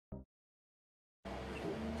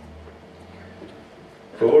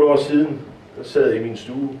For 8 år siden, der sad jeg i min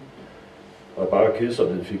stue, og bare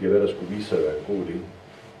kedsomhed fik jeg, hvad der skulle vise sig at være en god idé.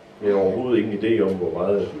 Jeg havde overhovedet ingen idé om, hvor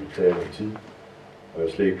meget jeg ville tage af min tid, og jeg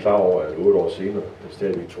var slet ikke klar over, at 8 år senere, jeg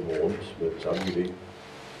stadigvæk tog mig rundt med den samme idé.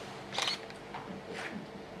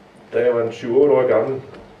 Da jeg var 7-8 år gammel,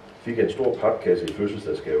 fik jeg en stor papkasse i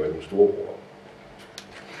fødselsdagsgave af min storebror.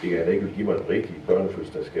 Ikke at han ikke ville give mig en rigtig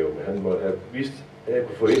børnefødselsdagsgave, men han måtte have vidst, at jeg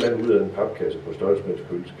kunne få et eller andet ud af en papkasse på størrelse med et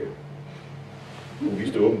køleskab. Hun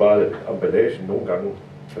vidste åbenbart, at emballagen nogle gange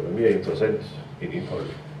kan være mere interessant end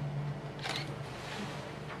indholdet.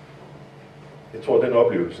 Jeg tror, at den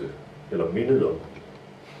oplevelse, eller mindet om,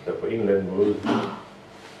 der på en eller anden måde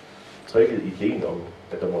triggede ideen om,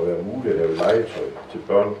 at der må være muligt at lave legetøj til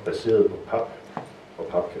børn baseret på pap og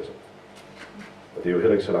papkasser. Og det er jo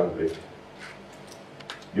heller ikke så langt væk.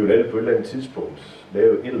 Vi vil alle på et eller andet tidspunkt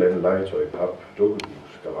lave et eller andet legetøj i pap,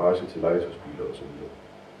 dukkehus, garage til legetøjsbiler osv.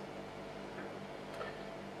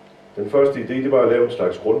 Den første idé, det var at lave en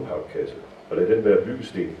slags grundpapkasse, og lade den være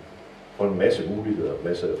byggesten for en masse muligheder og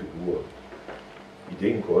masser af figurer.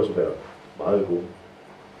 Ideen kunne også være meget god,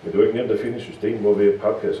 men det var ikke nemt at finde et system, hvor vi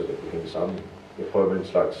papkasser, der kunne hænge sammen. Jeg prøvede med en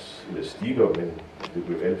slags elastikker, men det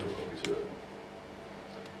blev alt for kompliceret.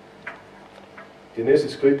 Det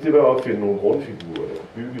næste skridt, det var at opfinde nogle grundfigurer, der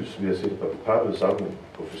bygges ved at sætte pappet sammen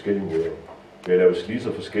på forskellige måder. Ved at lave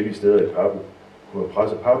slidser forskellige steder i pappet, kunne man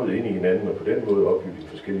presse pappet ind i hinanden, og på den måde opbygge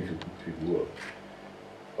forskellige figurer.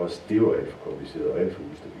 Også det var alt for kompliceret og alt for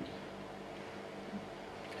ustabilt.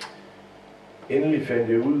 Endelig fandt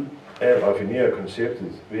jeg ud af at raffinere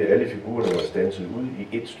konceptet ved, at alle figurerne var standset ud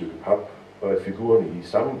i et stykke pap, og at figurerne i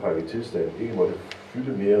sammenpakket tilstand ikke måtte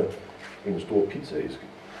fylde mere end en stor pizzaæske.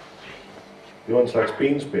 Det var en slags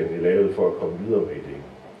benspænd, jeg lavede for at komme videre med ideen.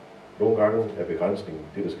 Nogle gange er begrænsningen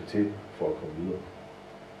det, der skal til for at komme videre.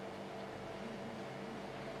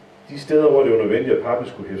 De steder, hvor det var nødvendigt, at pappet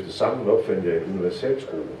skulle hæfte sammen, opfandt jeg en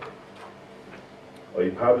universalskrue. Og i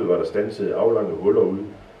pappet var der standsede aflange huller ud,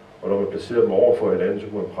 og når man placerede dem over for hinanden, så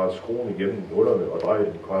kunne man presse skruen igennem hullerne og dreje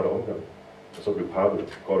den kvart omgang. Og så blev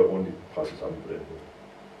pappet godt og grundigt presset sammen på den måde.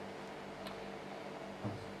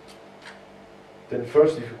 Den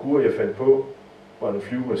første figur, jeg fandt på, var en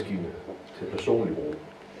flyvemaskine til personlig brug.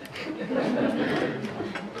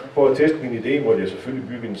 For at teste min idé, måtte jeg selvfølgelig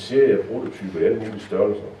bygge en serie af prototyper i alle mulige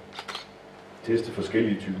størrelser. Teste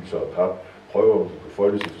forskellige tykkelser af pap, prøve om de kunne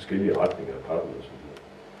foldes i forskellige retninger af pappet osv.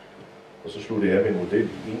 Og så sluttede jeg med en model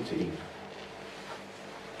i 1:1.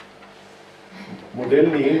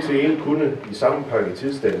 Modellen i 1:1 kunne i sammenpakket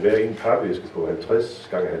tilstand være en papæske på 50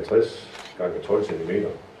 x 50 x 12 cm. Det er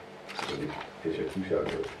PechaKucha.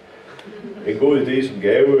 En god idé som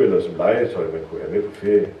gave eller som legetøj, man kunne have med på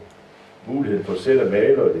ferie. Muligheden for selv at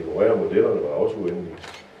male og dekorere modellerne var også uendelig.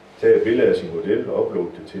 Tag et billede af sin model og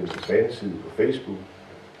uploade det til en fanside på Facebook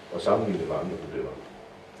og sammenligne med andre modeller.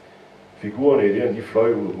 Figurerne i idéerne, de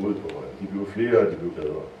fløj ud af hovedet på mig. De blev flere, og de blev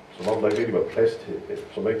bedre. Som om der ikke rigtig var plads til,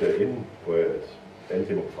 som ikke der er inde på, at alle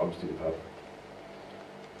det må fremstille pap.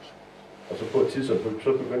 Og så på et tidspunkt,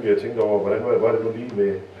 så begyndte jeg at tænke over, hvordan var det nu lige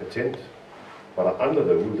med patent? Var der andre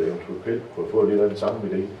derude, der eventuelt kunne få lidt af den samme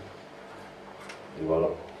idé? Det var der.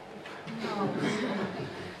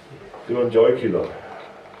 Det var en joykiller.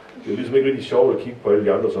 Det var ligesom ikke rigtig sjovt at kigge på alle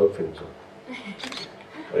de andres opfindelser.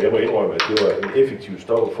 Og jeg må indrømme, at det var en effektiv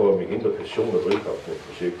stopper for min indre passion og drivkraft med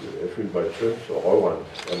projektet. Jeg følte mig tyndt og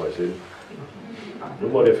røvrendt af mig selv. Nu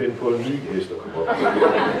måtte jeg finde på en ny hest at komme op på.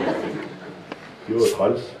 Det var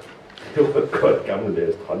træls. Det var et godt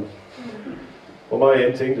gammeldags træls. Hvor meget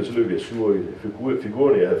jeg tænkte, så løb jeg sur i det.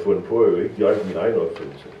 Figurerne, jeg havde fundet på, er jo ikke direkte min egen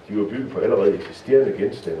opfindelse. De var bygget på allerede eksisterende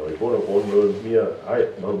genstande, og i bund og grund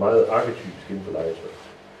noget meget arketypisk inden for legetøj.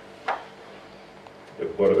 Jeg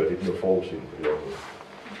kunne godt have været lidt mere forudsigende på det område.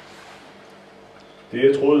 Det,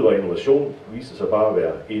 jeg troede var innovation, viste sig bare at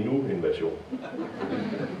være endnu en version.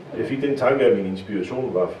 Jeg fik den tanke, at min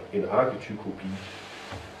inspiration var en arketypokopi.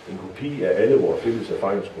 En kopi af alle vores fælles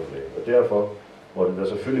erfaringsgrundlag, og derfor måtte der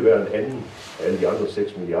selvfølgelig være en anden af alle de andre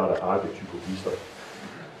 6 milliarder arketypopister,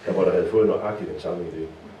 der måtte have fået nøjagtigt den samme idé.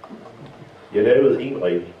 Jeg lavede en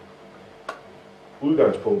regel.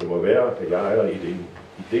 Udgangspunktet må være, at jeg ejer ideen.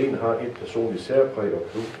 Ideen har et personligt særpræg, og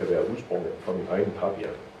kan være udsprunget fra min egen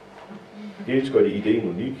paphjerne. Dels gør det ideen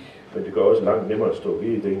unik, men det gør også langt nemmere at stå ved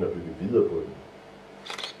ideen og bygge videre på den.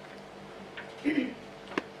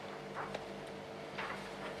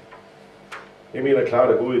 Jeg mener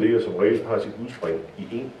klart, at gode idéer som regel har sit udspring i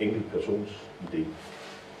en enkelt persons idé.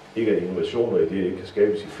 Ikke at innovationer og idéer ikke kan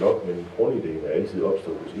skabes i flok, men grundideen er altid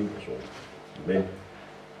opstået hos en person. Men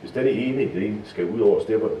hvis denne ene idé skal ud over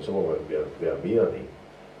stepperne, så må man være mere end en.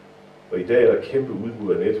 Og i dag er der kæmpe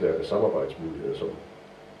udbud af netværk og samarbejdsmuligheder, som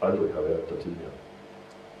aldrig har været der tidligere.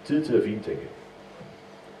 Tid til at fintænke.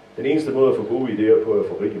 Den eneste måde at få gode idéer på er at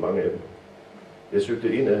få rigtig mange af dem. Jeg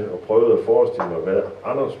søgte indad og prøvede at forestille mig, hvad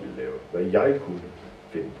Anders ville lave, hvad jeg kunne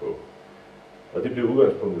finde på. Og det blev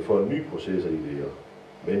udgangspunktet for en ny proces af idéer.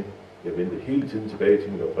 Men jeg vendte hele tiden tilbage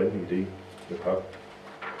til min oprindelige idé med pap.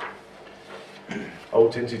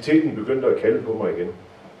 Autenticiteten begyndte at kalde på mig igen.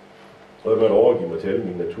 Og jeg måtte overgive mig til alle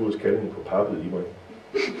min naturs kaldning på pappet i mig.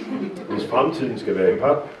 Hvis fremtiden skal være i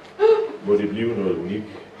pap, må det blive noget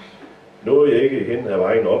unikt. Noget jeg ikke hen ad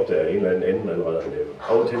vejen opdager en eller anden allerede har lavet.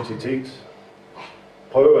 Autenticitet.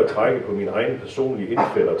 Prøve at trække på mine egne personlige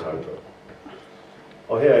indfældertanker.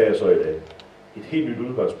 Og her er jeg så i dag. Et helt nyt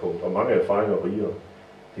udgangspunkt og mange erfaringer rigere.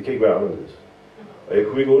 Det kan ikke være anderledes. Og jeg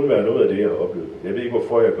kunne ikke undvære noget af det, jeg har oplevet. Jeg ved ikke,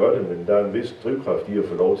 hvorfor jeg gør det, men der er en vis drivkraft i at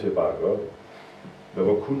få lov til at bare gøre det. Men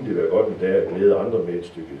hvor kunne det være godt en dag at glæde andre med et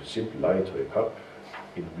stykke simpelt legetøj i pap?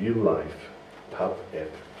 En real-life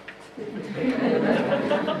pap-app.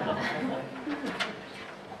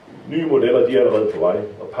 Nye modeller, de er allerede på vej,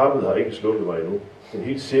 og pappet har ikke sluppet mig endnu. En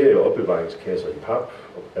hel serie af opbevaringskasser i pap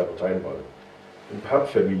er på tegnebrættet. En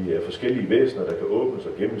papfamilie af forskellige væsener, der kan åbnes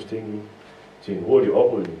og gemmes ting i, til en hurtig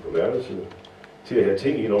oprydning på værelset, til at have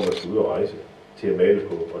ting i, når man skal ud og rejse, til at male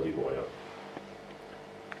på og dekorere.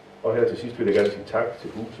 Og her til sidst vil jeg gerne sige tak til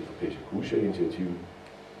huset for PechaKucha-initiativet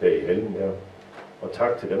her i hallen her, og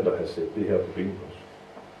tak til dem, der har sat det her på benene.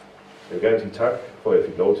 Jeg vil gerne sige tak for, at jeg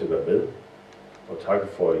fik lov til at være med, og tak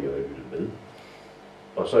for, at I har lyttet med.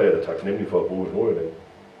 Og så er jeg da taknemmelig for at bo i Nordjylland,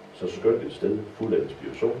 så skønt et sted fuld af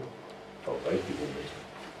inspiration og rigtig gode mennesker.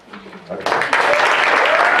 Tak.